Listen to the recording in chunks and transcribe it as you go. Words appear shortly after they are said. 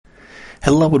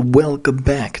Hello and welcome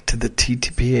back to the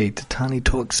TTPA, to Tani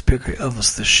Talks Pirkei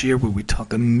Avos, the year where we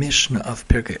talk a Mishnah of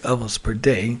Pirkei Avos per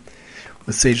day,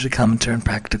 with sagely commentary and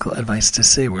practical advice to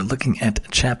say. We're looking at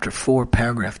chapter 4,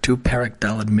 paragraph 2, Parak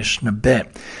Dalad Mishnah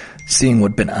Bet, seeing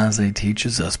what Ben Azai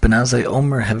teaches us. Ben Azai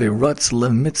Omer Haverotz le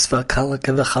mitzvah kala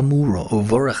kevechamuro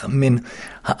uvorach min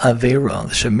ha'avera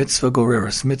shemitzvah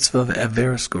goreros mitzvah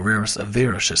ve'averos goreros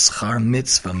avera sheschar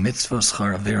mitzvah mitzvah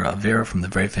schar avera from the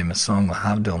very famous song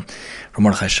Lahavdil from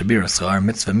Mordechai Shabir, schar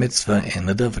mitzvah mitzvah in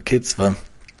the Dava Kitzvah.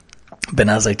 Ben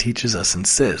Azai teaches us and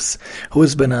says, who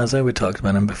is Ben Azai? We talked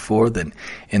about him before, that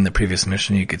in the previous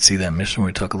mission, you could see that mission where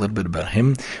we talk a little bit about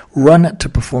him. Run to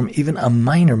perform even a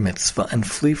minor mitzvah and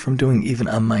flee from doing even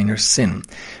a minor sin.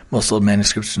 Most old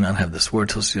manuscripts do not have this word,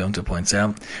 Tosiyonta points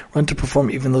out. Run to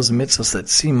perform even those mitzvahs that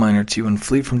seem minor to you and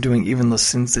flee from doing even those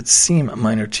sins that seem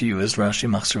minor to you. As Rashi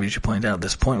Machzor pointed out,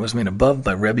 this point was made above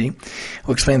by Rebbe,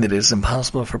 who explained that it is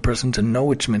impossible for a person to know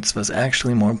which mitzvah is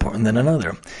actually more important than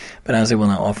another. Ben Azai will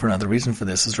now offer another reason for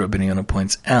this, as Rabbi Yonah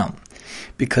points out.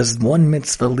 Because one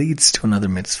mitzvah leads to another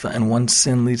mitzvah, and one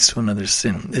sin leads to another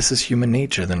sin. This is human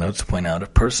nature, the notes point out. A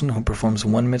person who performs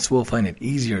one mitzvah will find it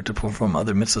easier to perform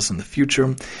other mitzvahs in the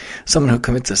future. Someone who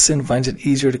commits a sin finds it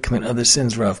easier to commit other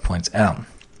sins, Rav points out.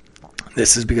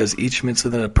 This is because each mitzvah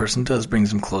that a person does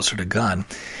brings him closer to God,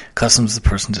 accustoms the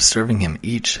person to serving Him.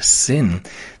 Each sin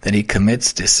that he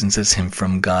commits distances him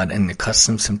from God and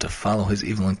accustoms him to follow his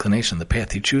evil inclination. The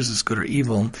path he chooses, good or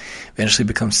evil, eventually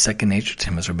becomes second nature to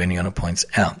him, as Rabbi Yonah points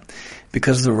out.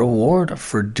 Because the reward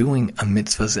for doing a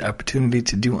mitzvah is the opportunity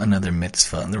to do another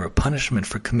mitzvah, and the punishment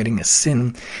for committing a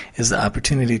sin is the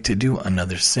opportunity to do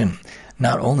another sin.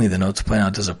 Not only, the notes point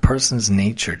out, does a person's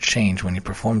nature change when he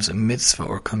performs a mitzvah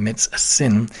or commits a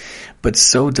sin, but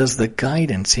so does the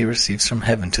guidance he receives from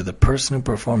heaven. To the person who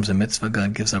performs a mitzvah,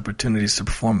 God gives opportunities to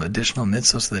perform additional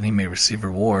mitzvahs so that he may receive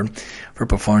reward for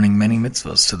performing many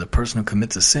mitzvahs. To the person who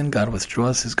commits a sin, God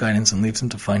withdraws his guidance and leaves him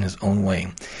to find his own way.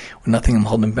 When nothing will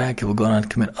hold him back, he will go on to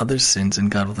commit other sins, and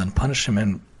God will then punish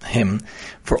him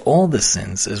for all the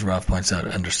sins, as Rav points out,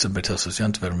 understood by Tosos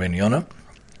Yontav and Rabbi Yonah.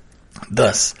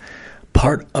 Thus,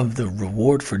 part of the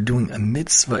reward for doing a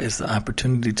mitzvah is the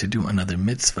opportunity to do another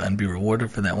mitzvah and be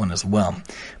rewarded for that one as well.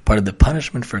 Part of the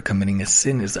punishment for committing a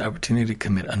sin is the opportunity to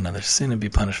commit another sin and be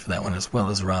punished for that one as well,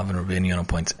 as Rav and Rabbi Yonah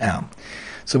points out.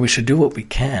 So we should do what we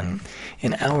can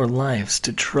in our lives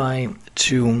to try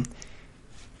to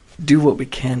do what we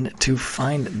can to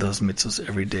find those mitzvahs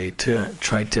every day, to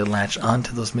try to latch on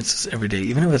to those mitzvahs every day,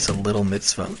 even if it's a little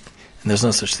mitzvah. And there's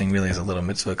no such thing really as a little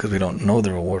mitzvah, because we don't know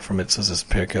the reward for mitzvahs, as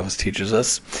Pirkei Avos teaches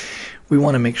us. We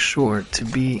want to make sure to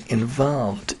be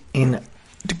involved in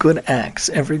good acts.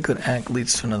 Every good act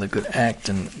leads to another good act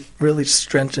and really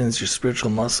strengthens your spiritual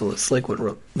muscle. It's like what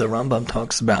the Rambam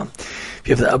talks about. If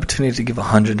you have the opportunity to give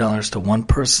 $100 to one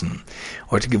person,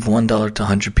 or to give $1 to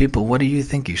 100 people, what do you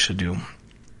think you should do?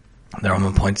 The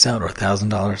Rambam points out, or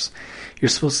 $1,000, you're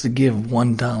supposed to give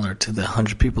 $1 to the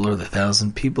 100 people or the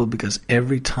 1,000 people, because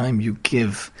every time you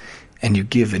give and you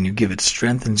give and you give, it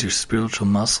strengthens your spiritual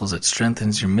muscles, it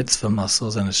strengthens your mitzvah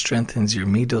muscles, and it strengthens your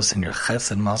midos and your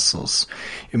chesed muscles.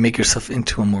 You make yourself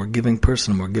into a more giving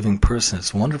person,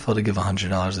 It's wonderful to give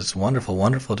 $100. It's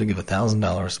wonderful to give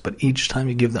 $1,000. But each time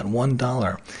you give that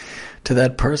 $1 to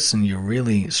that person, you're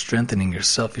really strengthening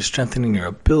yourself, you're strengthening your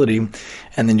ability,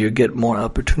 and then you get more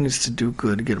opportunities to do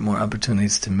good, get more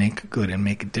opportunities to make good and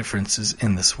make differences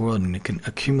in this world, and you can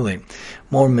accumulate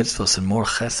more mitzvahs and more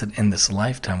chesed in this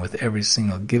lifetime with every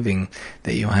single giving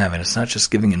that you have. And it's not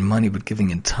just giving in money, but giving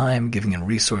in time, giving in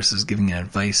resources, giving in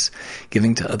advice,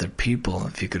 giving to other people.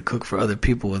 If you could cook for other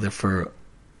people, whether for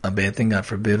a bad thing, God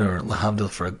forbid, or lahavdil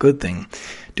for a good thing,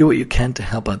 do what you can to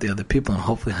help out the other people, and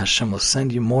hopefully Hashem will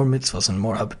send you more mitzvahs and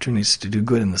more opportunities to do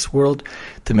good in this world,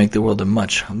 to make the world a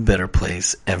much better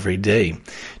place every day.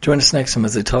 Join us next time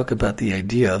as I talk about the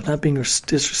idea of not being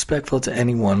disrespectful to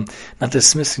anyone, not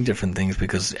dismissing different things,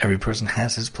 because every person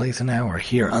has his place and hour,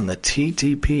 here on the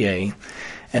TTPA,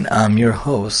 and I'm your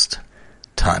host,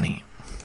 Tani.